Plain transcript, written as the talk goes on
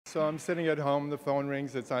So I'm sitting at home, the phone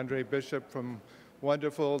rings, it's Andre Bishop from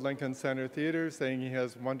wonderful Lincoln Center Theater saying he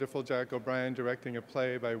has wonderful Jack O'Brien directing a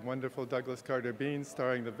play by wonderful Douglas Carter Beane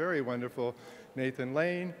starring the very wonderful Nathan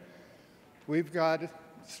Lane. We've got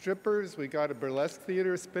strippers, we've got a burlesque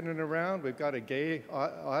theater spinning around, we've got a gay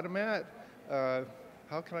automat.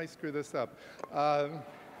 How can I screw this up?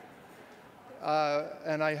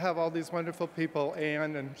 And I have all these wonderful people,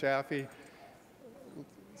 Anne and Jaffe,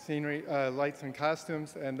 scenery, lights and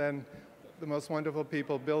costumes, and then the most wonderful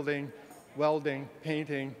people building, welding,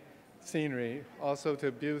 painting, scenery. Also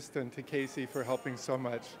to Bust and to Casey for helping so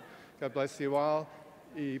much. God bless you all,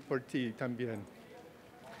 y por ti también.